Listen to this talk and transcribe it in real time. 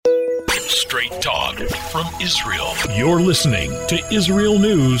Straight talk from Israel. You're listening to Israel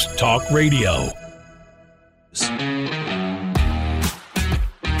News Talk Radio.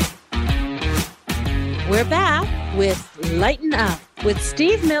 We're back with Lighten Up with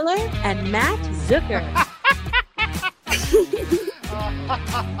Steve Miller and Matt Zucker.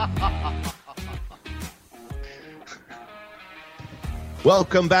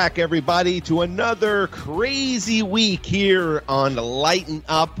 Welcome back, everybody, to another crazy week here on Lighten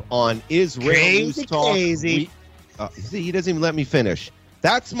Up on Israel News Talk. See, he doesn't even let me finish.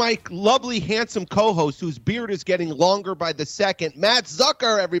 That's my lovely, handsome co-host whose beard is getting longer by the second, Matt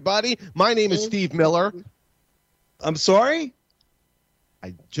Zucker, everybody. My name is Steve Miller. I'm sorry?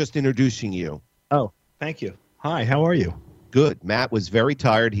 I'm just introducing you. Oh, thank you. Hi, how are you? Good. Matt was very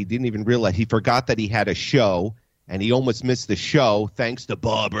tired. He didn't even realize. He forgot that he had a show. And he almost missed the show thanks to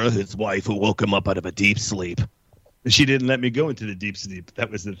Barbara, his wife, who woke him up out of a deep sleep. She didn't let me go into the deep sleep. That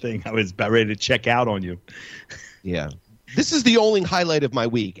was the thing. I was about ready to check out on you. Yeah. This is the only highlight of my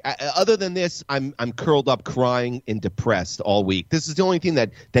week. Other than this, I'm curled up crying and depressed all week. This is the only thing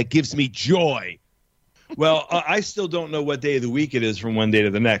that gives me joy. Well, I still don't know what day of the week it is from one day to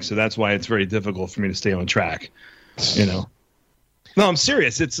the next, so that's why it's very difficult for me to stay on track. You know. No, I'm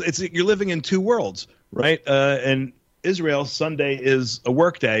serious. It's you're living in two worlds. Right. And Israel, Sunday is a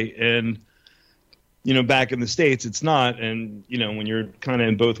work day. And, you know, back in the States, it's not. And, you know, when you're kind of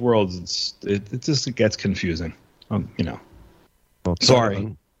in both worlds, it just gets confusing. You know. Well,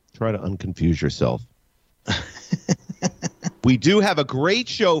 sorry. Try to unconfuse yourself. We do have a great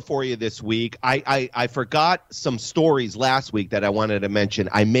show for you this week. I forgot some stories last week that I wanted to mention.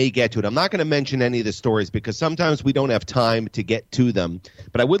 I may get to it. I'm not going to mention any of the stories because sometimes we don't have time to get to them.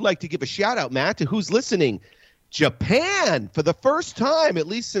 But I would like to give a shout out, Matt, to who's listening. Japan, for the first time, at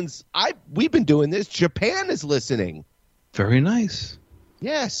least since we've been doing this, Japan is listening. Very nice.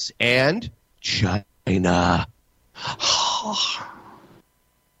 Yes, and China.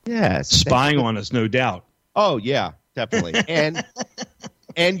 Yes. Spying on us, no doubt. Oh, yeah. Definitely.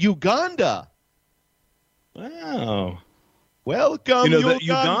 And Uganda. Wow. Welcome, you know, Uganda.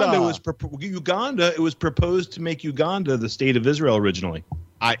 Uganda, it was proposed to make Uganda the state of Israel originally.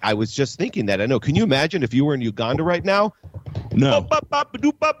 I was just thinking that. I know. Can you imagine if you were in Uganda right now? No. Hello,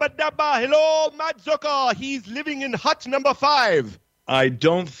 Matt Zucker. He's living in hut number 5. I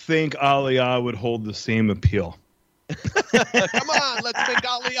don't think Aliyah would hold the same appeal. Come on, let's make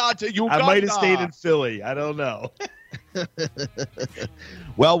Aliyah to Uganda. I might have stayed in Philly. I don't know.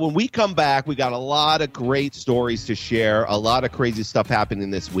 Well, when we come back, we got a lot of great stories to share, a lot of crazy stuff happening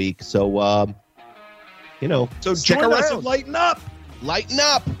this week. So, you know, so stick join around. us and lighten up. Lighten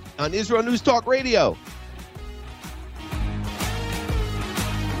up on Israel News Talk Radio.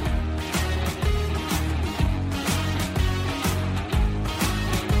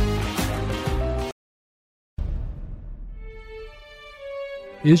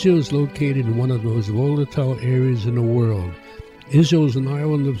 Israel is located in one of the most volatile areas in the world. Israel is an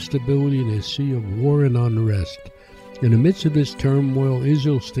island of stability in a sea of war and unrest. In the midst of this turmoil,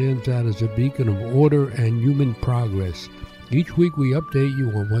 Israel stands out as a beacon of order and human progress. Each week we update you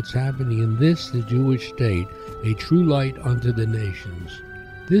on what's happening in this, the Jewish state, a true light unto the nations.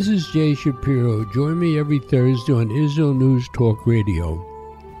 This is Jay Shapiro. Join me every Thursday on Israel News Talk Radio.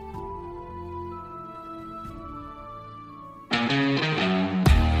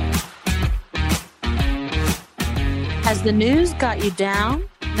 Has the news got you down?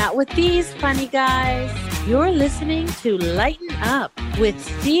 Not with these funny guys. You're listening to Lighten Up with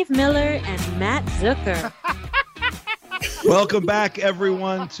Steve Miller and Matt Zucker. Welcome back,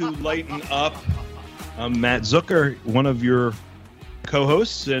 everyone, to Lighten Up. I'm Matt Zucker, one of your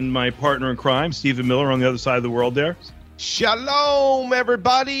co-hosts, and my partner in crime, Stephen Miller, on the other side of the world there. Shalom,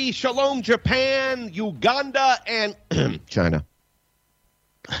 everybody. Shalom, Japan, Uganda, and China.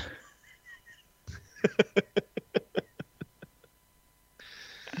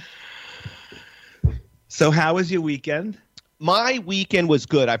 So how was your weekend? My weekend was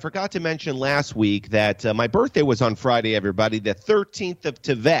good. I forgot to mention last week that my birthday was on Friday, everybody, the 13th of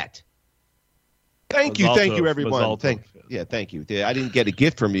Tevet. Thank you, everyone. Thank you. I didn't get a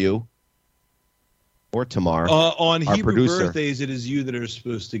gift from you or Tamar. On our Hebrew producer. Birthdays, it is you that are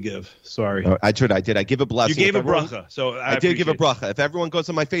supposed to give. Sorry. I did. I give a blessing. You gave a bracha. So I did give a bracha. If everyone goes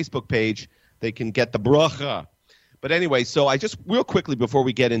on my Facebook page, they can get the bracha. But anyway, so I just real quickly before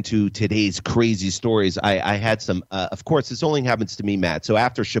we get into today's crazy stories, I had some, of course, this only happens to me, Matt. So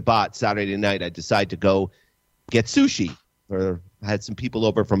after Shabbat, Saturday night, I decided to go get sushi. I had some people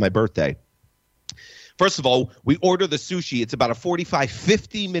over for my birthday. First of all, we order the sushi. It's about a 45,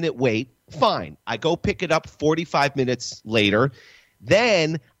 50-minute wait. Fine. I go pick it up 45 minutes later.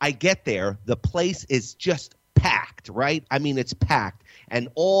 Then I get there. The place is just packed, right? I mean, it's packed. And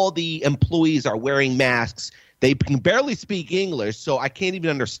all the employees are wearing masks. They can barely speak English, so I can't even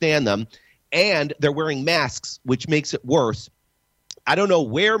understand them. And they're wearing masks, which makes it worse. I don't know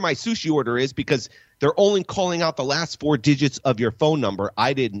where my sushi order is because they're only calling out the last 4 digits of your phone number.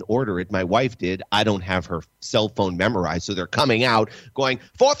 I didn't order it. My wife did. I don't have her cell phone memorized. So they're coming out going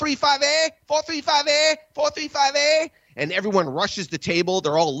 435A, 435A, 435A. And everyone rushes the table.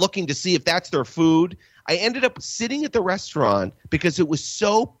 They're all looking to see if that's their food. I ended up sitting at the restaurant because it was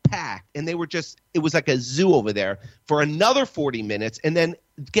so packed. And it was like a zoo over there for another 40 minutes. And then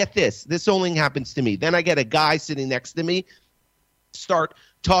get this. This only happens to me. Then I get a guy sitting next to me start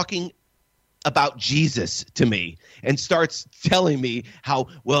talking about Jesus to me and starts telling me how,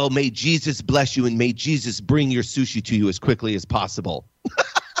 well, may Jesus bless you and may Jesus bring your sushi to you as quickly as possible.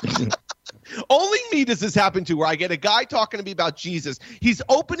 Only me does this happen to, where I get a guy talking to me about Jesus. He's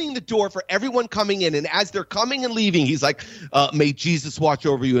opening the door for everyone coming in, and as they're coming and leaving, he's like, may Jesus watch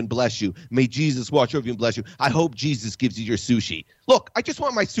over you and bless you. May Jesus watch over you and bless you. I hope Jesus gives you your sushi. Look, I just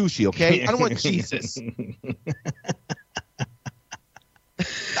want my sushi, okay? I don't want Jesus.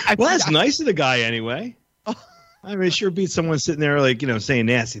 Well, that's nice of the guy anyway. I mean, it sure beats someone sitting there like, saying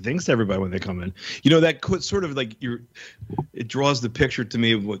nasty things to everybody when they come in. That sort of like it draws the picture to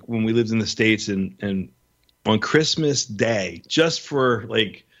me of when we lived in the States and on Christmas Day, just for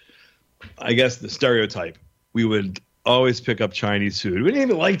like, I guess the stereotype, we would always pick up Chinese food. We didn't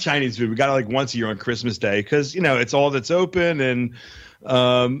even like Chinese food. We got it like once a year on Christmas Day because, it's all that's open and,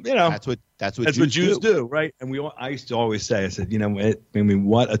 That's what Jews do, right? And I used to always say, I said,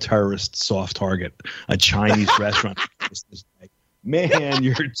 what a terrorist soft target, a Chinese restaurant. Man,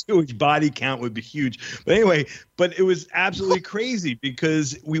 your Jewish body count would be huge. But anyway, it was absolutely crazy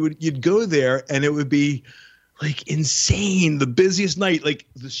because you'd go there and it would be like insane. The busiest night, like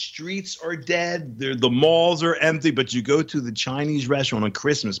the streets are dead, the malls are empty, but you go to the Chinese restaurant on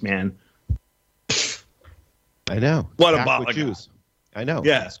Christmas, man. I know. What a bottle of Jews. I know.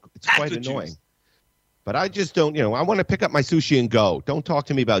 Yeah. It's quite annoying. But I just don't, I want to pick up my sushi and go. Don't talk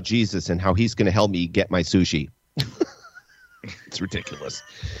to me about Jesus and how he's going to help me get my sushi. It's ridiculous.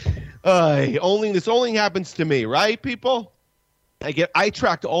 This only happens to me, right, people? I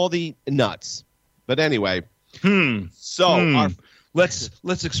tracked all the nuts. But anyway. So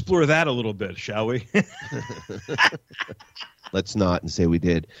let's explore that a little bit, shall we? Let's not and say we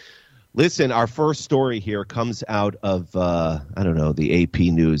did. Listen, our first story here comes out of the AP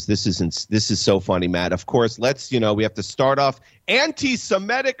News. This is so funny, Matt. Of course, we have to start off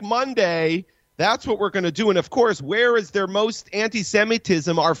Anti-Semitic Monday. That's what we're going to do. And of course, where is there most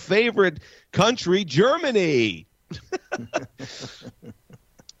anti-Semitism? Our favorite country, Germany.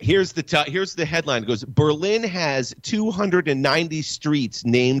 Here's the headline. It goes, Berlin has 290 streets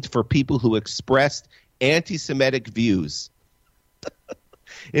named for people who expressed anti-Semitic views.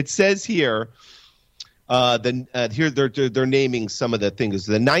 It says here, they're naming some of the things.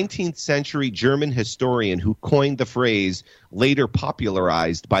 The 19th century German historian who coined the phrase, later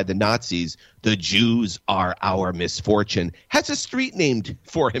popularized by the Nazis, "The Jews are our misfortune," has a street named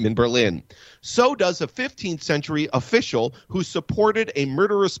for him in Berlin. So does a 15th century official who supported a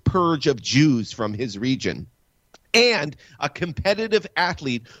murderous purge of Jews from his region. And a competitive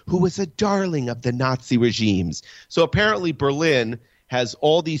athlete who was a darling of the Nazi regimes. So apparently Berlin has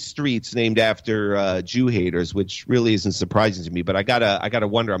all these streets named after Jew haters, which really isn't surprising to me. But I gotta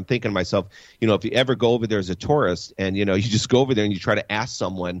wonder. I'm thinking to myself, if you ever go over there as a tourist, and you just go over there and you try to ask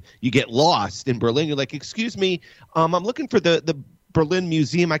someone, you get lost in Berlin. You're like, "Excuse me, I'm looking for the Berlin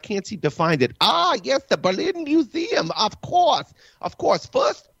Museum. I can't seem to find it." Ah, yes, the Berlin Museum. Of course.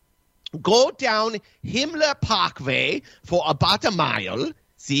 First, go down Himmler Parkway for about a mile.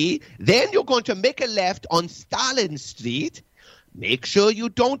 See, then you're going to make a left on Stalin Street. Make sure you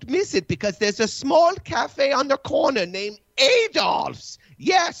don't miss it because there's a small cafe on the corner named Adolf's.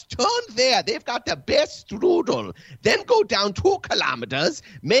 Yes, turn there. They've got the best strudel. Then go down 2 kilometers,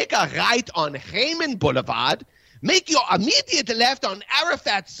 make a right on Heyman Boulevard, make your immediate left on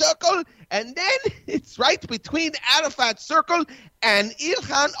Arafat Circle, and then it's right between Arafat Circle and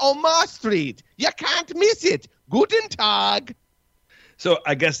Ilhan Omar Street. You can't miss it. Guten Tag. So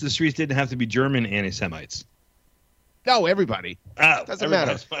I guess the streets didn't have to be German anti-Semites. No, everybody. Doesn't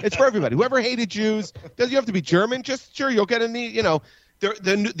matter. It's for everybody. Whoever hated Jews, doesn't you have to be German? Just sure you'll get the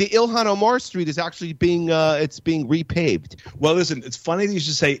Ilhan Omar Street is actually being repaved. Well, listen, it's funny that you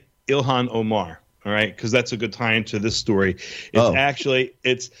should say Ilhan Omar, all right, because that's a good tie into this story.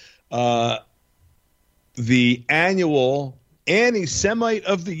 It's the annual Anti-Semite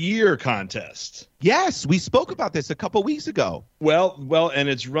of the Year contest. Yes, we spoke about this a couple weeks ago. Well, and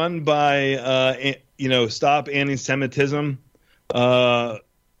it's run by Stop Anti-Semitism.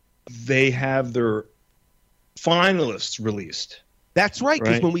 They have their finalists released. That's right,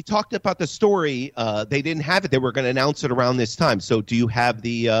 because when we talked about the story, they didn't have it. They were going to announce it around this time. So do you have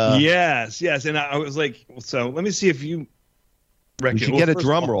the... Yes. And I was like, so let me see if you reckon. We should get a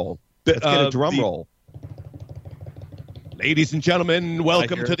drum roll. Let's get a drum roll. Ladies and gentlemen,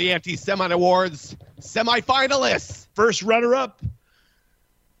 welcome to the Anti-Semite Awards semifinalists. First runner-up,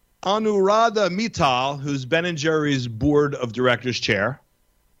 Anuradha Mittal, who's Ben & Jerry's board of directors chair.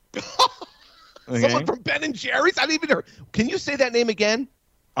 Okay. Someone from Ben & Jerry's? I didn't even hear. Can you say that name again?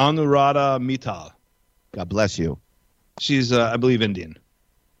 Anuradha Mittal. God bless you. She's, I believe, Indian.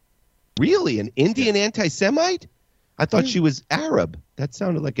 Really? An Indian anti-Semite? I thought she was Arab. That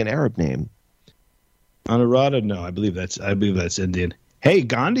sounded like an Arab name. Anuradha? No, I believe that's Indian. Hey,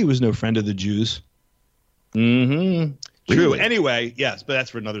 Gandhi was no friend of the Jews. Mm-hmm. True. Really? Anyway, yes, but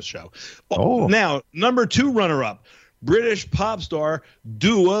that's for another show. Oh. Now, number 2 runner-up, British pop star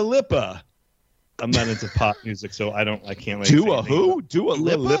Dua Lipa. I'm not into pop music, so I can't like Dua who? Dua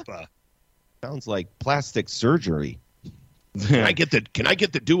Lipa? Lipa? Sounds like plastic surgery. Can I get the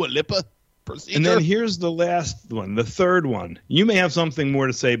Dua Lipa procedure? And then here's the last one, the third one. You may have something more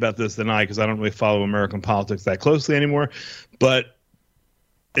to say about this than I, because I don't really follow American politics that closely anymore, but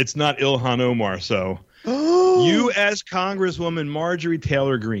it's not Ilhan Omar, so U.S. Congresswoman Marjorie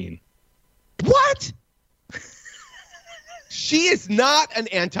Taylor Greene. What? She is not an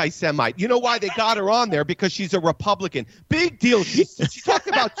anti-Semite. You know why they got her on there? Because she's a Republican. Big deal. She talked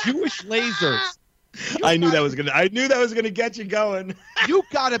about Jewish lasers. I knew that was gonna get you going. You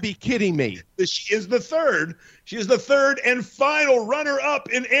gotta be kidding me. She is the third. She is the third and final runner-up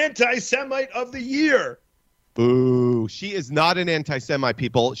in Anti-Semite of the Year. Boo. She is not an anti-Semite,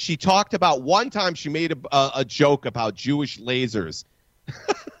 people. She talked about one time she made a joke about Jewish lasers.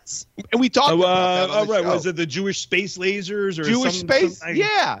 And we talked about that on the show. Was it the Jewish space lasers or Jewish space?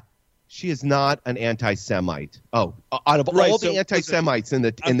 Yeah. She is not an anti-Semite. Oh, out of all the anti-Semites in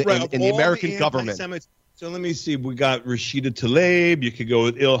the American government. So let me see. We got Rashida Tlaib. You could go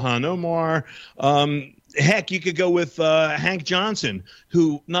with Ilhan Omar. Heck, you could go with Hank Johnson,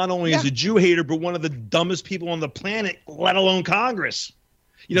 who not only is a Jew hater, but one of the dumbest people on the planet, let alone Congress.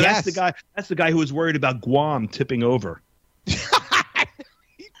 You know, that's the guy who was worried about Guam tipping over.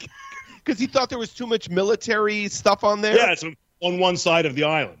 Because he thought there was too much military stuff on there? Yeah, it's on one side of the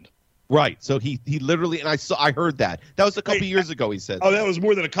island. Right. So he literally, and I heard that. That was a couple years ago, he said. Oh, that was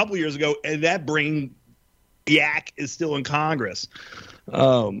more than a couple years ago, and that brain yak is still in Congress.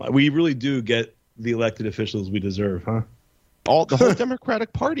 We really do get the elected officials we deserve, huh? The whole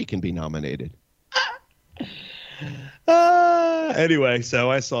Democratic Party can be nominated. Anyway, so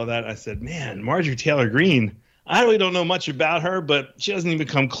I saw that. I said, man, Marjorie Taylor Greene, I really don't know much about her, but she doesn't even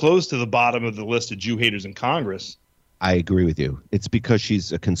come close to the bottom of the list of Jew haters in Congress. I agree with you. It's because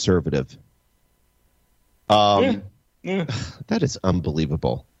she's a conservative. That is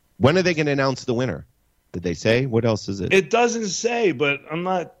unbelievable. When are they going to announce the winner? Did they say? What else is it? It doesn't say, but I'm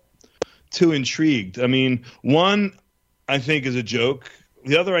not too intrigued. I mean, one I think is a joke.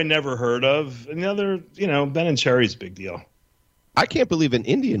 The other I never heard of. And the other, Ben & Jerry's big deal. I can't believe an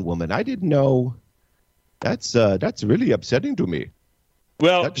Indian woman. I didn't know. That's really upsetting to me.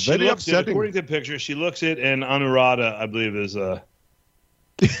 Well, that's she looks it, according to the picture, she looks it, and Anuradha, I believe, is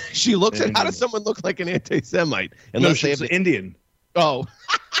she looks it? How does someone look like an anti-Semite? No, she's Indian. Oh.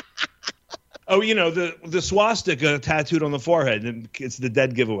 Oh, the swastika tattooed on the forehead, and it's the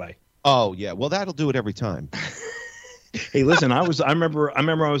dead giveaway. Oh, yeah. Well, that'll do it every time. Hey, listen, I remember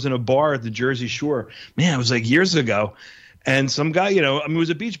I was in a bar at the Jersey Shore. Man, it was like years ago. And some guy, it was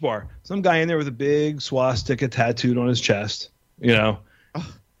a beach bar. Some guy in there with a big swastika tattooed on his chest, Well,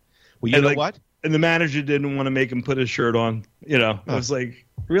 you know what? And the manager didn't want to make him put his shirt on. I was like,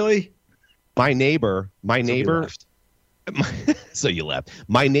 really? My neighbor. So you left.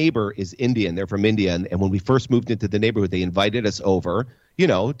 My neighbor is Indian. They're from India. And when we first moved into the neighborhood, they invited us over,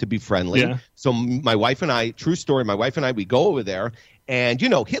 to be friendly. Yeah. So my wife and I, true story, we go over there. And,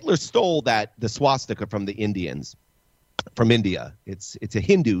 Hitler stole the swastika from the Indians. From India. It's a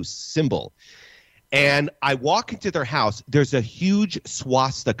Hindu symbol. And I walk into their house. There's a huge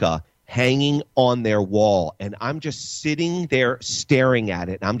swastika hanging on their wall. And I'm just sitting there staring at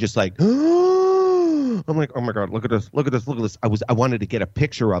it. And I'm just like, I'm like, oh my God, look at this. I wanted to get a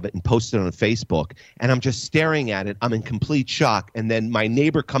picture of it and post it on Facebook. And I'm just staring at it. I'm in complete shock. And then my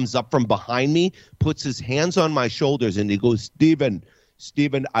neighbor comes up from behind me, puts his hands on my shoulders, and he goes,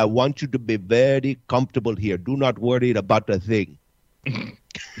 Stephen, I want you to be very comfortable here. Do not worry about a thing.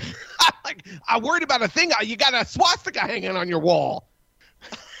 I'm worried about a thing. You got a swastika hanging on your wall.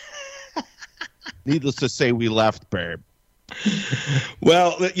 Needless to say, we left, babe.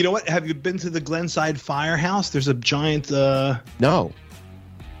 Well, you know what? Have you been to the Glenside Firehouse? There's a giant. No.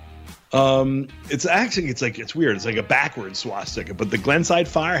 It's weird. It's like a backwards swastika, but the Glenside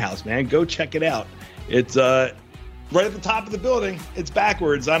Firehouse, man, go check it out. It's right at the top of the building. It's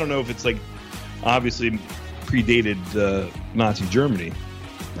backwards. I don't know if it's like obviously predated Nazi Germany.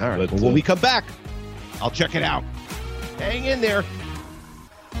 All right. But, well, when we come back, I'll check it out. Hang in there.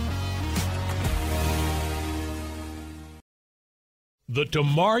 The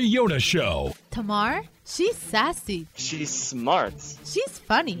Tamar Yona Show. Tamar? She's sassy. She's smart. She's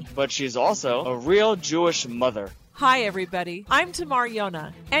funny. But she's also a real Jewish mother. Hi, everybody. I'm Tamar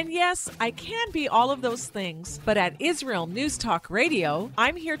Yona. And yes, I can be all of those things. But at Israel News Talk Radio,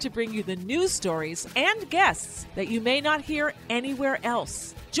 I'm here to bring you the news stories and guests that you may not hear anywhere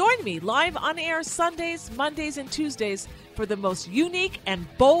else. Join me live on air Sundays, Mondays, and Tuesdays for the most unique and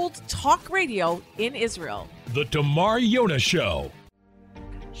bold talk radio in Israel. The Tamar Yona Show.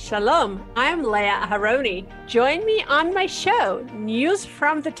 Shalom, I'm Leah Aharoni. Join me on my show, News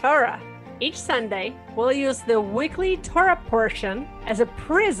from the Torah. Each Sunday, we'll use the weekly Torah portion as a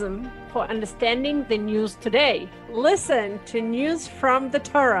prism for understanding the news today. Listen to News from the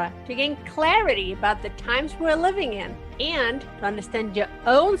Torah to gain clarity about the times we're living in and to understand your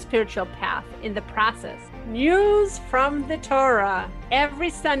own spiritual path in the process. News from the Torah every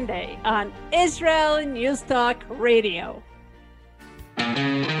Sunday on Israel News Talk Radio.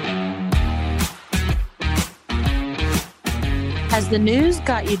 Has the news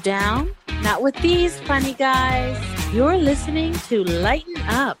got you down? Not with these funny guys. You're listening to Lighten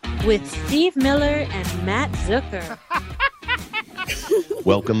Up with Steve Miller and Matt Zucker.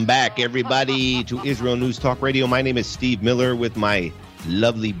 Welcome back, everybody, to Israel News Talk Radio. My name is Steve Miller with my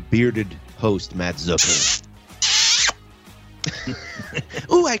lovely bearded host, Matt Zucker.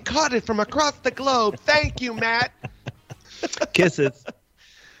 Ooh, I caught it from across the globe. Thank you, Matt. Kisses.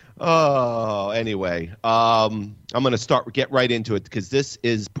 Oh, anyway, I'm going to get right into it because this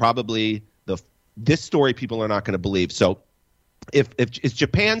is probably this story people are not going to believe. So, is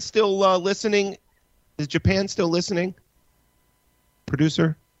Japan still listening? Is Japan still listening?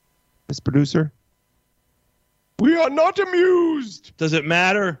 Producer, Miss Producer, we are not amused. Does it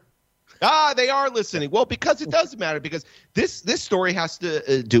matter? They are listening. Well, because it does matter, because this story has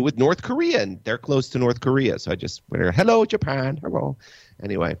to do with North Korea, and they're close to North Korea. So I just went here, hello, Japan, hello.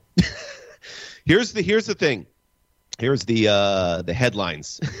 Anyway, here's the thing. Here's the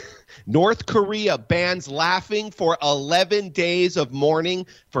headlines. North Korea bans laughing for 11 days of mourning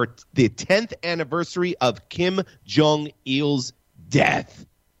for the 10th anniversary of Kim Jong-il's death.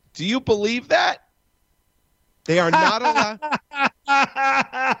 Do you believe that? They are not allowed.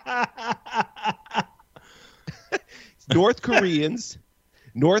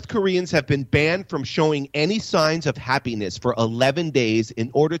 North Koreans have been banned from showing any signs of happiness for 11 days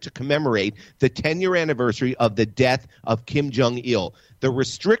in order to commemorate the 10-year anniversary of the death of Kim Jong-il. The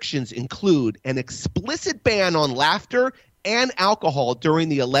restrictions include an explicit ban on laughter and alcohol during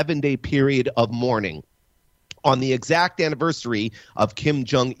the 11-day period of mourning on the exact anniversary of Kim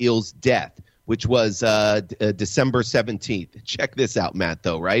Jong-il's death, which was December 17th. Check this out, Matt,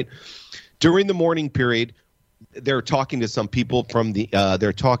 though, right? During the mourning period, they're talking to some people from the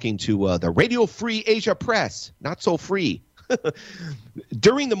Radio Free Asia Press. Not so free.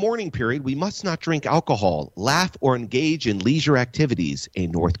 During the mourning period, we must not drink alcohol, laugh, or engage in leisure activities, a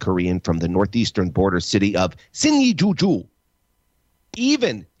North Korean from the northeastern border city of Singi-juju.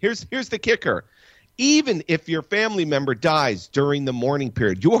 Here's the kicker. Even if your family member dies during the mourning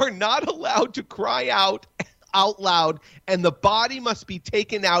period, you are not allowed to cry out loud, and the body must be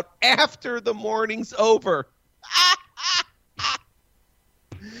taken out after the mourning's over.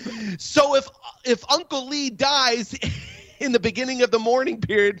 So if Uncle Lee dies in the beginning of the mourning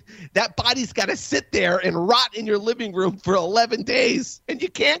period, that body's got to sit there and rot in your living room for 11 days, and you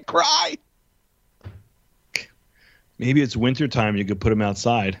can't cry. Maybe it's wintertime. You could put him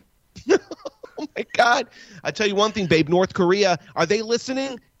outside. Oh, my God. I tell you one thing, babe. North Korea, are they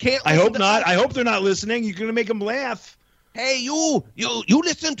listening? I hope not. I hope they're not listening. You're going to make them laugh. Hey, you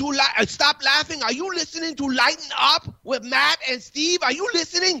listen to stop laughing. Are you listening to Lighten Up with Matt and Steve? Are you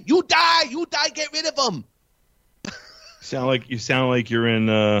listening? You die, get rid of them. You sound like you're in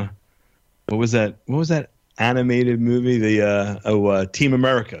what was that animated movie? The Team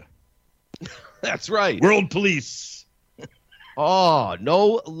America. That's right. World Police. Oh,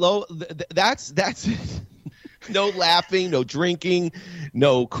 no, that's No laughing, no drinking,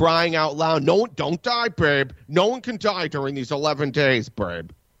 no crying out loud. No, don't die, babe. No one can die during these 11 days, babe.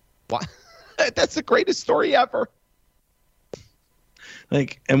 What? That's the greatest story ever.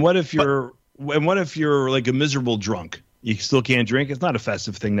 Like, and what if you're like a miserable drunk? You still can't drink. It's not a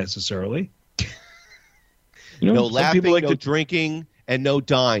festive thing necessarily. No laughing, no drinking, and no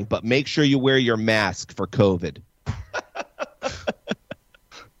dying. But make sure you wear your mask for COVID.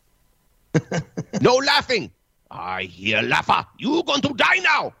 No laughing. I hear laugher. You going to die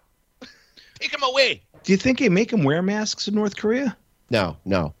now. Take him away. Do you think they make them wear masks in North Korea? No.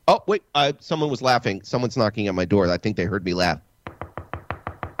 Oh, wait. Someone was laughing. Someone's knocking at my door. I think they heard me laugh.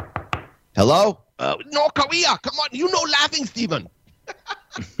 Hello? North Korea. Come on. You know laughing, Stephen.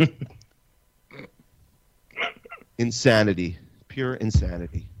 Insanity. Pure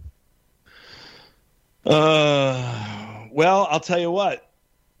insanity. Well, I'll tell you what.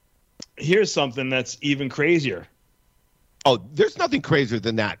 Here's something that's even crazier. Oh, there's nothing crazier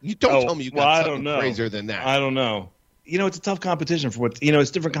than that. You don't tell me you got something crazier than that. I don't know. You know, it's a tough competition for what,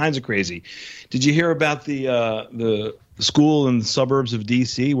 it's different kinds of crazy. Did you hear about the school in the suburbs of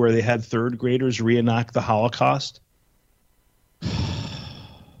D.C. where they had third graders reenact the Holocaust?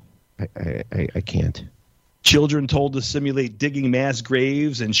 I can't. Children told to simulate digging mass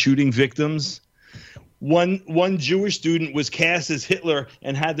graves and shooting victims. One Jewish student was cast as Hitler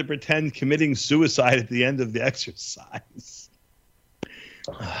and had to pretend committing suicide at the end of the exercise.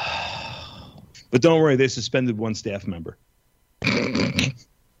 But don't worry, they suspended one staff member. The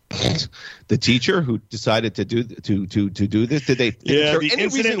teacher who decided to do this, did they? Yeah, the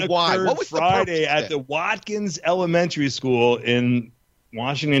incident occurred what was Friday at the Watkins Elementary School in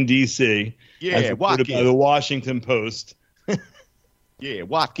Washington D.C. Yeah, as reported by the Washington Post. Yeah,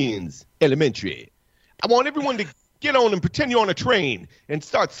 Watkins Elementary. I want everyone to get on and pretend you're on a train and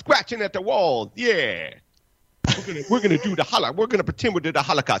start scratching at the wall. Yeah. We're gonna do the Holocaust. We're gonna pretend we did the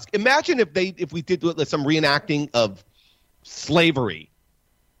Holocaust. Imagine if we did some reenacting of slavery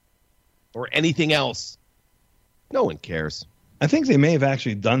or anything else. No one cares. I think they may have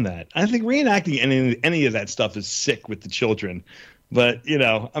actually done that. I think reenacting any of that stuff is sick with the children. But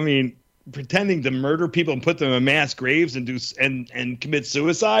pretending to murder people and put them in mass graves and commit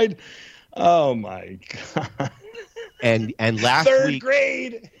suicide. Oh my God. And last third week,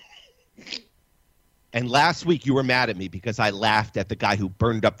 grade. And last week you were mad at me because I laughed at the guy who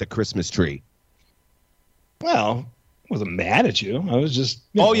burned up the Christmas tree. Well, I wasn't mad at you. I was just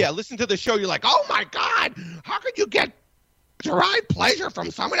yeah, listen to the show. You're like, oh my God, how could you get derive pleasure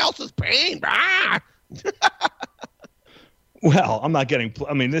from someone else's pain? Well, I'm not getting.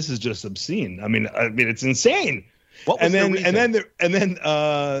 This is just obscene. It's insane. What was the reason? And then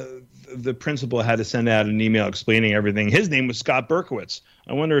the principal had to send out an email explaining everything. His name was Scott Berkowitz.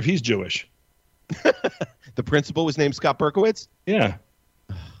 I wonder if he's Jewish. The principal was named Scott Berkowitz? Yeah.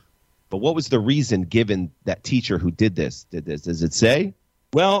 But what was the reason given that teacher who did this? Does it say?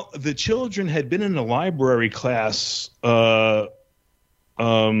 Well, the children had been in a library class. Hold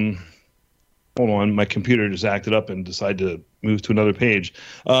on. My computer just acted up and decided to move to another page.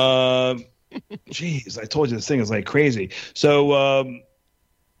 Jeez, I told you this thing is like crazy. So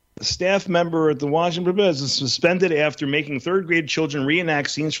a staff member at the Washington Post is suspended after making third grade children reenact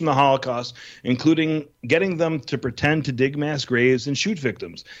scenes from the Holocaust, including getting them to pretend to dig mass graves and shoot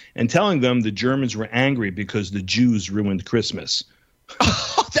victims, and telling them the Germans were angry because the Jews ruined Christmas.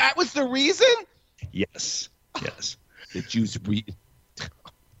 Oh, that was the reason? Yes. The Jews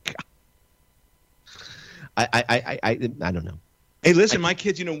I don't know. Hey, listen, my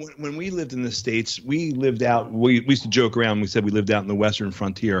kids, when we lived in the States, we lived out, we used to joke around. We said we lived out in the Western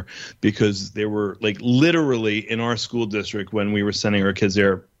frontier because there were literally in our school district when we were sending our kids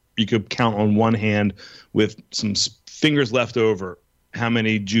there, you could count on one hand with some fingers left over how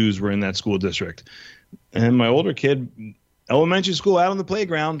many Jews were in that school district. And my older kid, elementary school out on the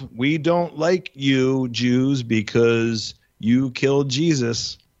playground, we don't like you Jews because you killed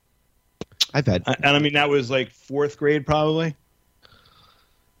Jesus. I've had. And that was like fourth grade probably.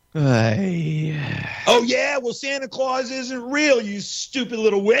 Oh, yeah, well, Santa Claus isn't real, you stupid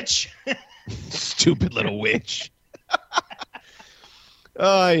little witch. Stupid little witch.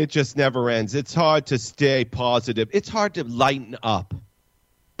 It just never ends. It's hard to stay positive. It's hard to lighten up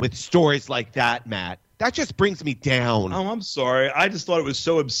with stories like that, Matt. That just brings me down. Oh, I'm sorry. I just thought it was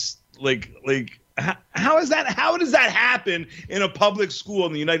so how is that? How does that happen in a public school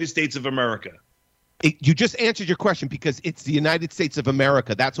in the United States of America? You just answered your question because it's the United States of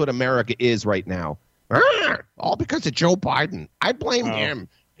America. That's what America is right now. All because of Joe Biden. I blame him.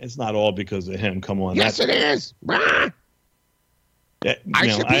 It's not all because of him. Come on. Yes, it is.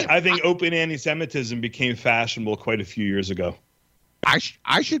 I think open anti-Semitism became fashionable quite a few years ago.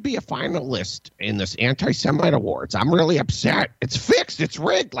 I should be a finalist in this anti-Semite awards. I'm really upset. It's fixed. It's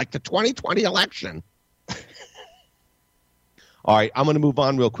rigged, like the 2020 election. All right, I'm going to move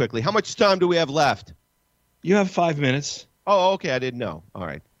on real quickly. How much time do we have left? You have 5 minutes. Oh, okay. I didn't know. All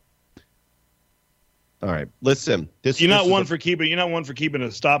right. Listen, you're not one for keeping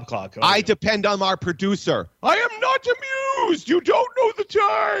a stop clock. I depend on our producer. I am not amused. You don't know the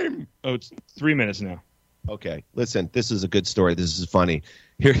time. Oh, it's 3 minutes now. Okay, listen, this is a good story. This is funny.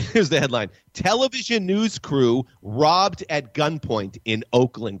 Here's the headline. Television news crew robbed at gunpoint in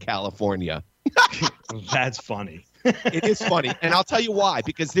Oakland, California. That's funny. It is funny, and I'll tell you why.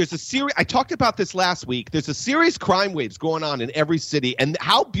 Because there's a series. I talked about this last week. There's a serious crime waves going on in every city, and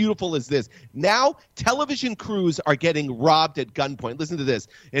how beautiful is this? Now, television crews are getting robbed at gunpoint. Listen to this.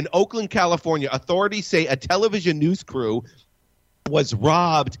 In Oakland, California, authorities say a television news crew was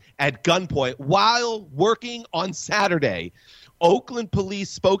robbed at gunpoint while working on Saturday. Oakland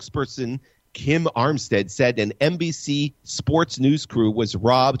police spokesperson Kim Armstead said an NBC Sports news crew was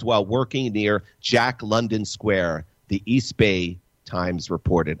robbed while working near Jack London Square, the East Bay Times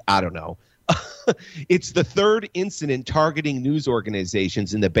reported. I don't know. It's the third incident targeting news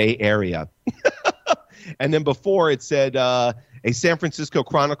organizations in the Bay Area. And then before it said a San Francisco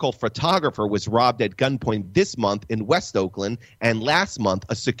Chronicle photographer was robbed at gunpoint this month in West Oakland. And last month,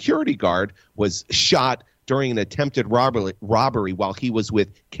 a security guard was shot during an attempted robbery while he was with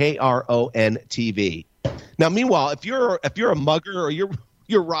KRON TV. Now, meanwhile, if you're a mugger or you're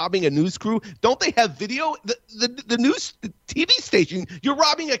robbing a news crew, don't they have video? The news TV station, you're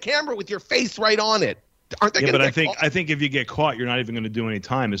robbing a camera with your face right on it. Aren't they? Yeah, but I think if you get caught, you're not even going to do any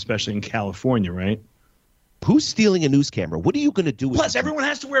time, especially in California, right? Who's stealing a news camera? What are you going to do with Plus, everyone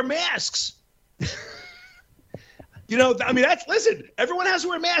has to wear masks. Listen, everyone has to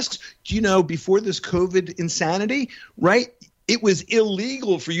wear masks. Do you know, before this COVID insanity, right, it was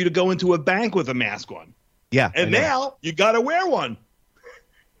illegal for you to go into a bank with a mask on. Yeah. And now you got to wear one.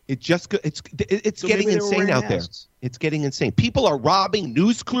 It's getting insane out there. It's getting insane. People are robbing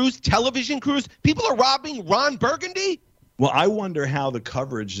news crews, television crews. People are robbing Ron Burgundy. Well, I wonder how the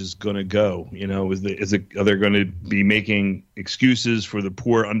coverage is going to go. You know, are they going to be making excuses for the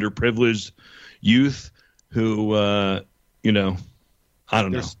poor, underprivileged youth who, I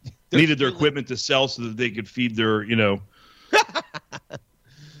don't know, needed their equipment to sell so that they could feed their,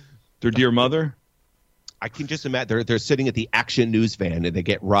 their dear mother? I can just imagine they're sitting at the Action News van and they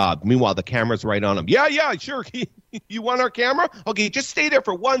get robbed. Meanwhile, the camera's right on them. Yeah, sure. You want our camera? Okay, just stay there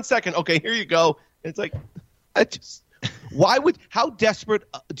for 1 second. Okay, here you go. It's like, how desperate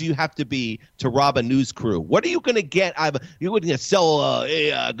do you have to be to rob a news crew? What are you going to get? You're going to sell,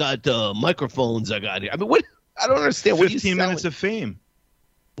 hey, I got microphones I got here. I mean, what? I don't understand. 15 minutes of fame.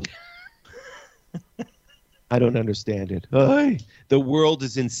 I don't understand it. The world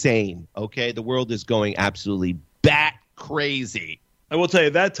is insane, okay? The world is going absolutely bat crazy. I will tell you,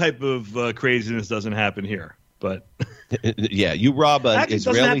 that type of craziness doesn't happen here. But yeah, you rob an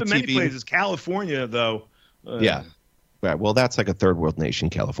Israeli doesn't happen TV. Many places. California, though. Yeah. Right. Well, that's like a third world nation,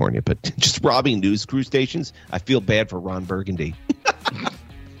 California. But just robbing news crew stations, I feel bad for Ron Burgundy.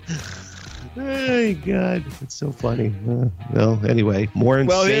 Oh, God. It's so funny. Well, anyway, more insane.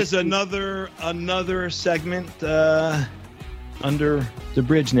 Well, here's another segment under the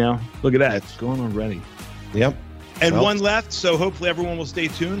bridge now. Look at that. It's going already. Yep. And one left, so hopefully everyone will stay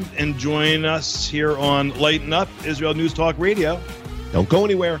tuned and join us here on Lighten Up, Israel News Talk Radio. Don't go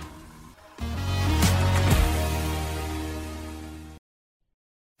anywhere.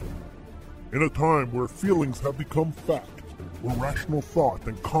 In a time where feelings have become fact, where rational thought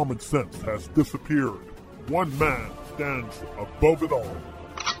and common sense has disappeared, one man stands above it all.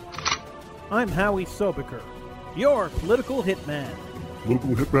 I'm Howie Sobiker, your political hitman.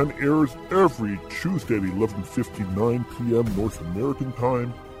 Political Hitman airs every Tuesday at 11:59 p.m. North American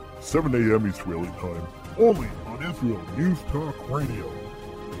time, 7 a.m. Israeli time, only on Israel News Talk Radio.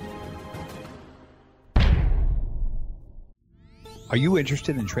 Are you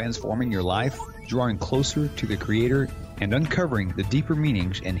interested in transforming your life, drawing closer to the Creator, and uncovering the deeper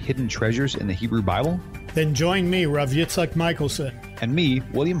meanings and hidden treasures in the Hebrew Bible? Then join me, Rav Yitzhak Michelson, and me,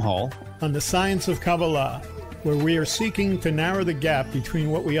 William Hall, on The Science of Kabbalah, where we are seeking to narrow the gap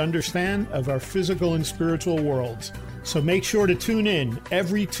between what we understand of our physical and spiritual worlds. So make sure to tune in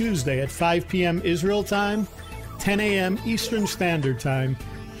every Tuesday at 5 p.m. Israel time, 10 a.m. Eastern Standard Time,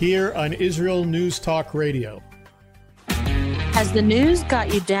 here on Israel News Talk Radio. Has the news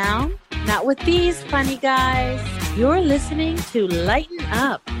got you down? Not with these funny guys. You're listening to Lighten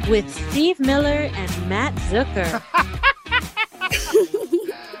Up with Steve Miller and Matt Zucker.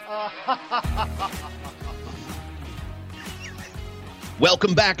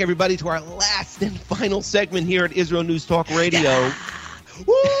 Welcome back, everybody, to our last and final segment here at Israel News Talk Radio. Yeah.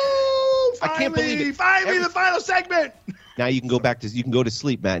 Woo! I can't believe it. Finally, the final segment. Now you can go to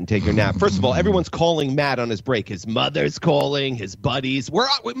sleep, Matt, and take your nap. First of all, everyone's calling Matt on his break. His mother's calling, his buddies.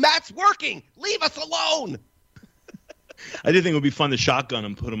 Matt's working. Leave us alone. I did think it would be fun to shotgun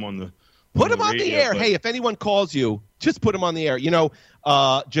him, put him on the air. Hey, if anyone calls you, just put him on the air. You know,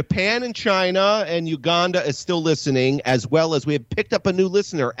 Japan and China and Uganda is still listening, as well as we have picked up a new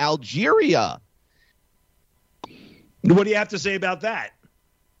listener, Algeria. What do you have to say about that?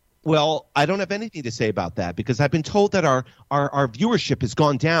 Well, I don't have anything to say about that because I've been told that our viewership has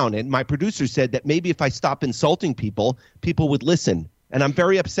gone down, and my producer said that maybe if I stop insulting people, people would listen. And I'm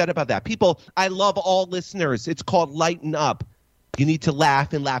very upset about that. People, I love all listeners. It's called Lighten Up. You need to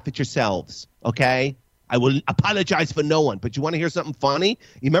laugh and laugh at yourselves, okay? I will apologize for no one, but you want to hear something funny?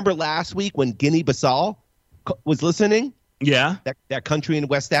 You remember last week when Guinea-Bissau was listening? Yeah. That country in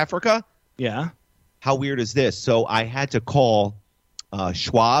West Africa? Yeah. How weird is this? So I had to call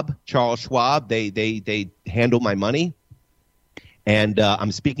Charles Schwab. They handle my money. And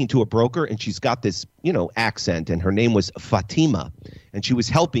I'm speaking to a broker, and she's got this, accent, and her name was Fatima. And she was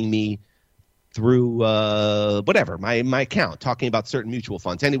helping me through my account, talking about certain mutual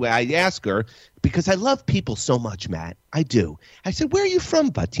funds. Anyway, I asked her, because I love people so much, Matt. I do. I said, where are you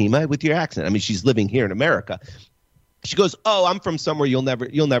from, Fatima, with your accent? I mean, she's living here in America. She goes, oh, I'm from somewhere you'll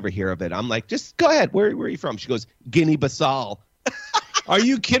never hear of it. I'm like, just go ahead. Where are you from? She goes, Guinea-Bissau. Are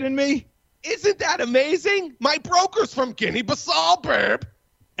you kidding me? Isn't that amazing? My broker's from Guinea-Bissau, babe.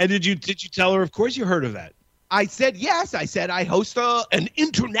 And did you tell her, of course you heard of that? I said, yes. I said, I host an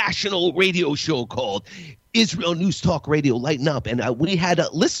international radio show called Israel News Talk Radio Lighten Up. And we had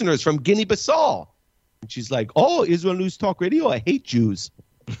listeners from Guinea-Bissau. And she's like, oh, Israel News Talk Radio? I hate Jews.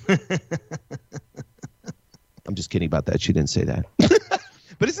 I'm just kidding about that. She didn't say that.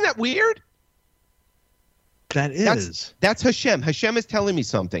 But isn't that weird? That is. That's Hashem. Hashem is telling me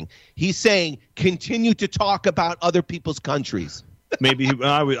something. He's saying, continue to talk about other people's countries. Maybe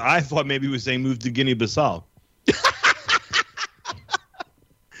I thought maybe he was saying move to Guinea-Bissau.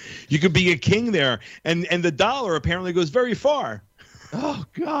 You could be a king there, and the dollar apparently goes very far. Oh,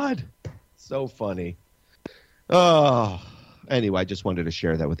 God. So funny. Oh, anyway, I just wanted to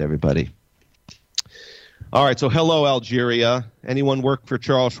share that with everybody. All right, so hello, Algeria. Anyone work for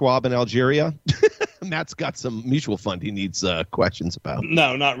Charles Schwab in Algeria? Matt's got some mutual fund he needs questions about.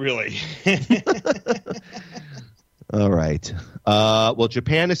 No, not really. All right. Well,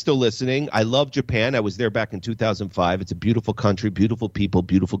 Japan is still listening. I love Japan. I was there back in 2005. It's a beautiful country, beautiful people,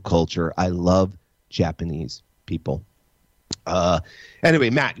 beautiful culture. I love Japanese people. Anyway,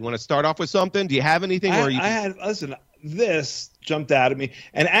 Matt, you want to start off with something? Do you have anything? Listen, this jumped out at me,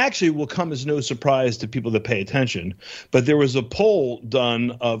 and actually will come as no surprise to people that pay attention. But there was a poll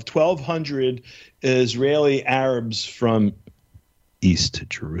done of 1,200 Israeli Arabs from East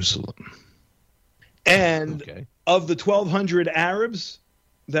Jerusalem. And of the 1,200 Arabs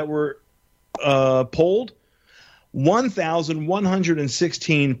that were polled,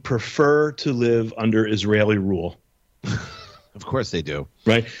 1,116 prefer to live under Israeli rule. Of course they do.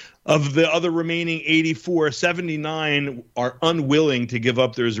 Right. Of the other remaining 84, 79 are unwilling to give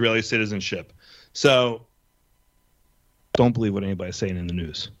up their Israeli citizenship. So don't believe what anybody's saying in the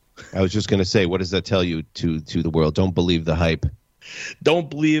news. I was just going to say, what does that tell you to the world? Don't believe the hype. Don't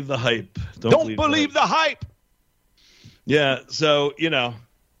believe the hype. Don't believe the hype. Yeah. So,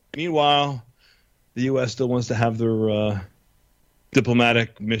 meanwhile, the U.S. still wants to have their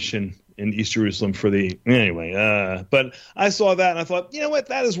diplomatic mission in East Jerusalem but I saw that and I thought, you know what,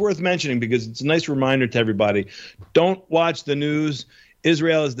 that is worth mentioning because it's a nice reminder to everybody. Don't watch the news.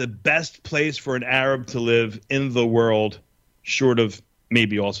 Israel is the best place for an Arab to live in the world, short of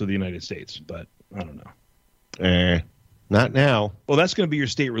maybe also the United States, but I don't know. Not now. Well, that's going to be your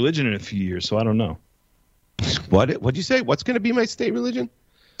state religion in a few years, so I don't know. What'd you say? What's going to be my state religion?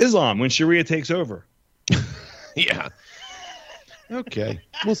 Islam, when Sharia takes over. Yeah. Okay,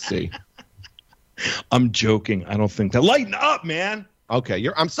 we'll see. I'm joking. I don't think that. Lighten up, man. Okay,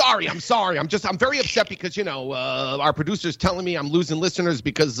 I'm sorry. I'm very upset because our producer's telling me I'm losing listeners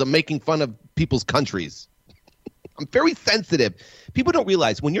because I'm making fun of people's countries. I'm very sensitive. People don't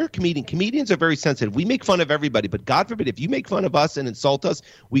realize when you're a comedian, comedians are very sensitive. We make fun of everybody, but God forbid if you make fun of us and insult us,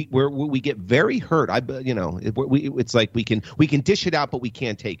 we get very hurt. It's like we can dish it out, but we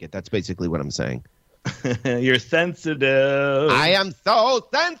can't take it. That's basically what I'm saying. You're sensitive. I am so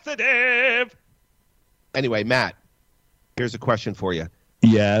sensitive. Anyway, Matt, here's a question for you.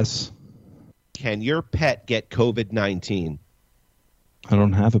 Yes. Can your pet get COVID-19? I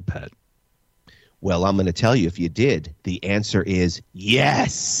don't have a pet. Well, I'm going to tell you, if you did, the answer is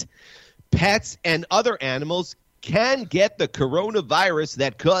yes. Pets and other animals can get the coronavirus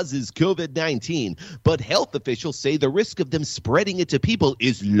that causes COVID-19, but health officials say the risk of them spreading it to people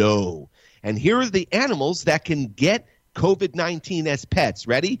is low. And here are the animals that can get COVID-19 as pets.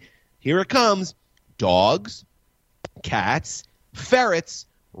 Ready? Here it comes. Dogs, cats, ferrets,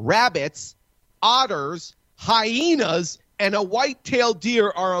 rabbits, otters, hyenas, and a white-tailed deer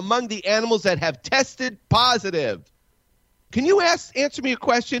are among the animals that have tested positive. Can you answer me a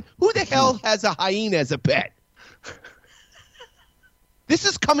question? Who the hell has a hyena as a pet? This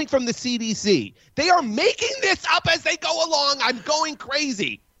is coming from the CDC. They are making this up as they go along. I'm going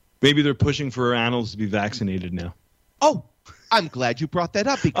crazy. Maybe they're pushing for animals to be vaccinated now. Oh, I'm glad you brought that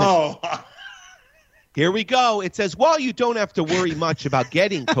up because here we go. It says, while you don't have to worry much about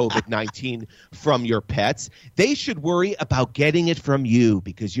getting COVID-19 from your pets, they should worry about getting it from you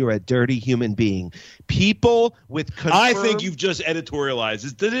because you're a dirty human being. People with I think you've just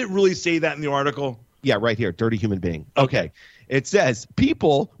editorialized. Did it really say that in the article? Yeah, right here. Dirty human being. Okay. It says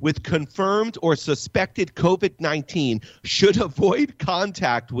people with confirmed or suspected COVID-19 should avoid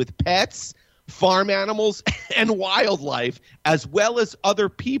contact with pets, farm animals, and wildlife, as well as other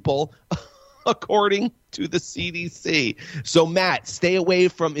people, according to the CDC. So, Matt, stay away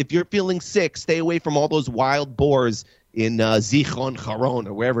from, if you're feeling sick, stay away from all those wild boars in Zichron Sharon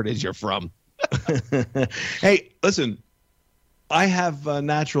or wherever it is you're from. Hey, listen, I have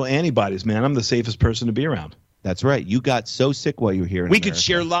natural antibodies, man. I'm the safest person to be around. That's right. You got so sick while you were here in America. Could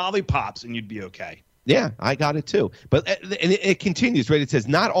share lollipops and you'd be okay. Yeah, I got it too. But and it continues, right? It says,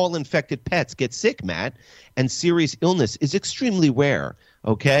 not all infected pets get sick, Matt, and serious illness is extremely rare,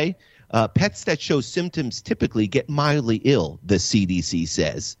 okay? Pets that show symptoms typically get mildly ill, the CDC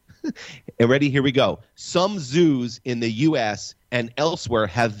says. And ready? Here we go. Some zoos in the U.S. and elsewhere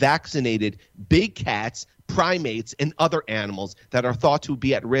have vaccinated big cats, primates, and other animals that are thought to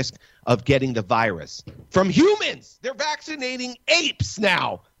be at risk of getting the virus. From humans! They're vaccinating apes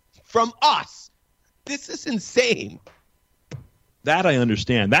now from us. This is insane. That I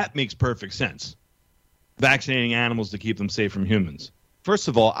understand. That makes perfect sense. Vaccinating animals to keep them safe from humans. First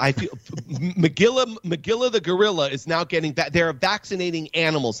of all, I feel Magilla the gorilla is now getting they're vaccinating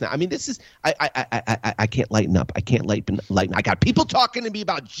animals now. I mean, this is I can't lighten up. I can't lighten. I got people talking to me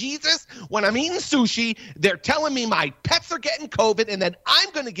about Jesus when I'm eating sushi. They're telling me my pets are getting COVID and then I'm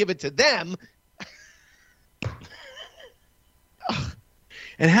going to give it to them.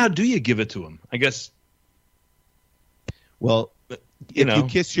 And how do you give it to them? I guess. Well, you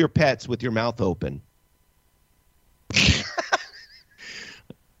kiss your pets with your mouth open.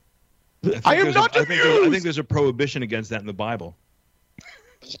 I am not amused. I think there's a prohibition against that in the Bible.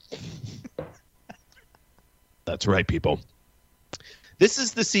 That's right, people. This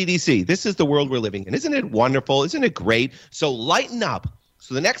is the CDC. This is the world we're living in. Isn't it wonderful? Isn't it great? So lighten up.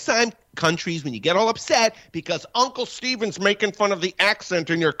 So the next time, countries, when you get all upset because Uncle Steven's making fun of the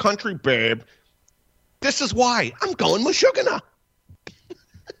accent in your country, babe, this is why. I'm going Meshuggah.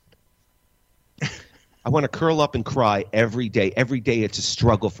 I want to curl up and cry every day. Every day it's a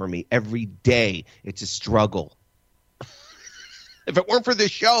struggle for me. Every day it's a struggle. If it weren't for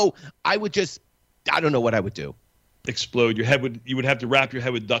this show, I would just, I don't know what I would do. Explode. You would have to wrap your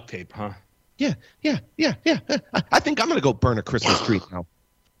head with duct tape, huh? Yeah. I think I'm going to go burn a Christmas tree now.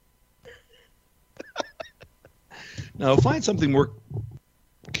 No, find something more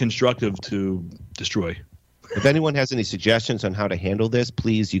constructive to destroy. If anyone has any suggestions on how to handle this,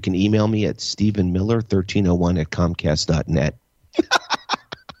 please, you can email me at stephenmiller1301@comcast.net.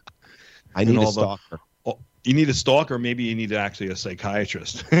 I need a stalker. You need a stalker? Maybe you need actually a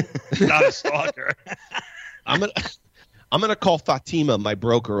psychiatrist. Not a stalker. I'm gonna call Fatima, my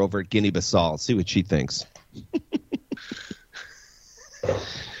broker over at Guinea-Bissau. See what she thinks.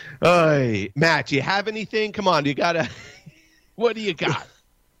 Hey, Matt, do you have anything? Come on, what do you got?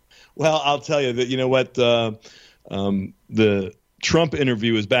 Well, I'll tell you that, you know what, the Trump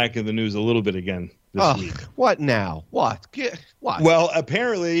interview is back in the news a little bit again this week. What now? What? Well,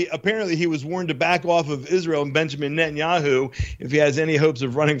 apparently he was warned to back off of Israel and Benjamin Netanyahu if he has any hopes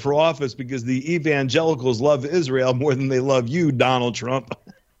of running for office because the evangelicals love Israel more than they love you, Donald Trump.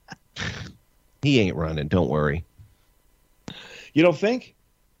 He ain't running. Don't worry. You don't think?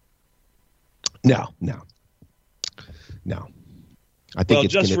 No. I think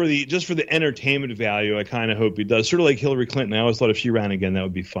just for the entertainment value, I kind of hope he does. Sort of like Hillary Clinton. I always thought if she ran again, that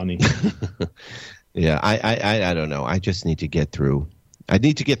would be funny. Yeah, I don't know. I just need to get through. I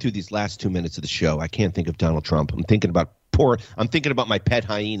need to get through these last 2 minutes of the show. I can't think of Donald Trump. I'm thinking about my pet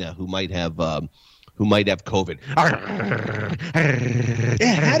hyena who might have who might have COVID.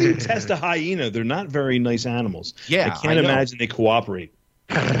 Yeah, how do you test a hyena? They're not very nice animals. Yeah, I can't imagine they cooperate.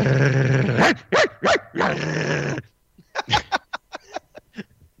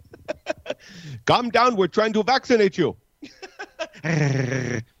 Calm down. We're trying to vaccinate you.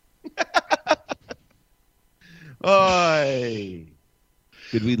 Oy.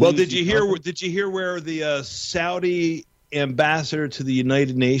 Did you hear where the Saudi ambassador to the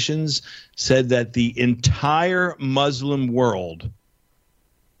United Nations said that the entire Muslim world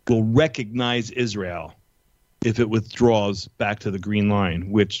will recognize Israel if it withdraws back to the Green Line,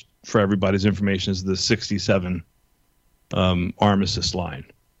 which, for everybody's information, is the 67 armistice line.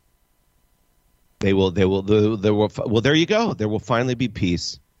 Well, there you go. There will finally be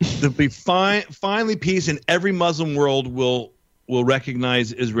peace. There'll be finally peace, and every Muslim world will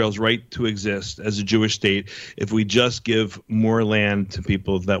recognize Israel's right to exist as a Jewish state if we just give more land to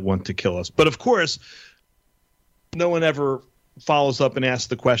people that want to kill us. But of course, no one ever follows up and asks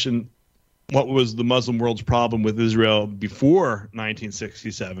the question, what was the Muslim world's problem with Israel before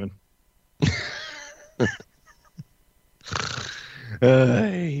 1967?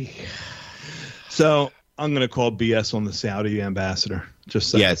 So I'm going to call BS on the Saudi ambassador. Just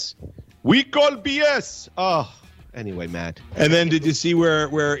saying. Yes. We call BS. Oh, anyway, Matt. And then did you see where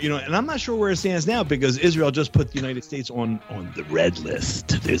and I'm not sure where it stands now because Israel just put the United States on the red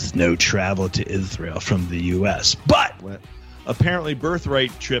list. There's no travel to Israel from the U.S. But apparently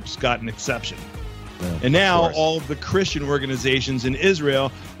birthright trips got an exception. And now all of the Christian organizations in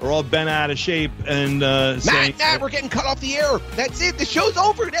Israel are all bent out of shape and saying... Matt, we're getting cut off the air. That's it. The show's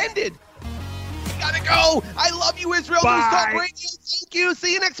over. It ended. We gotta go. I love you, Israel. Bye. News Talk Radio. Thank you.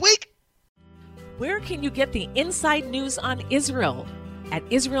 See you next week. Where can you get the inside news on Israel? At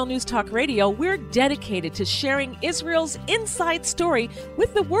Israel News Talk Radio, we're dedicated to sharing Israel's inside story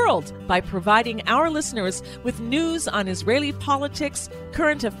with the world by providing our listeners with news on Israeli politics,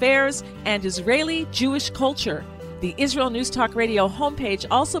 current affairs, and Israeli Jewish culture. The Israel News Talk Radio homepage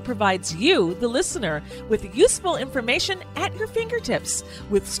also provides you, the listener, with useful information at your fingertips,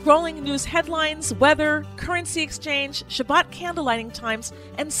 with scrolling news headlines, weather, currency exchange, Shabbat candlelighting times,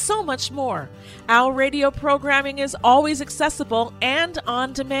 and so much more. Our radio programming is always accessible and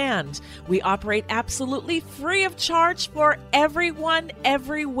on demand. We operate absolutely free of charge for everyone,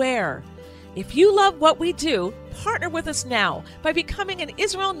 everywhere. If you love what we do, partner with us now by becoming an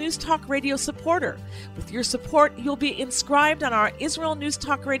Israel News Talk Radio supporter. With your support, you'll be inscribed on our Israel News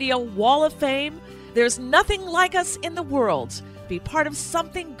Talk Radio Wall of Fame. There's nothing like us in the world. Be part of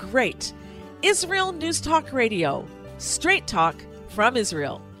something great. Israel News Talk Radio. Straight talk from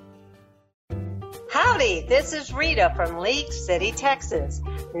Israel. Howdy, this is Rita from League City, Texas,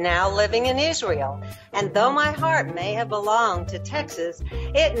 now living in Israel. And though my heart may have belonged to Texas,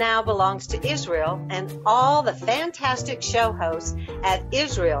 it now belongs to Israel and all the fantastic show hosts at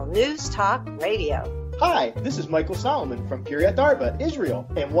Israel News Talk Radio. Hi, this is Michael Solomon from Kiryat Arba, Israel.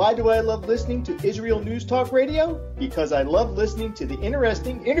 And why do I love listening to Israel News Talk Radio? Because I love listening to the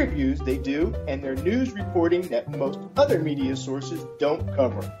interesting interviews they do and their news reporting that most other media sources don't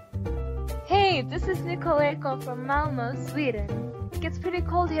cover. Hey, this is Nicoleko from Malmö, Sweden. It gets pretty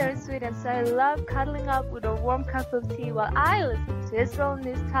cold here in Sweden, so I love cuddling up with a warm cup of tea while I listen to Israel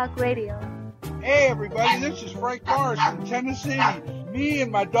News Talk Radio. Hey everybody, this is Frank Morris from Tennessee. Me and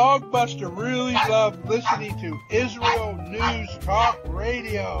my dog Buster really love listening to Israel News Talk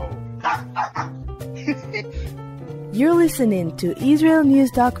Radio. You're listening to Israel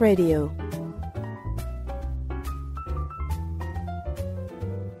News Talk Radio.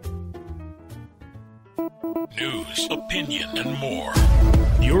 News, opinion, and more.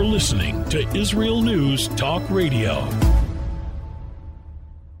 You're listening to Israel News Talk Radio.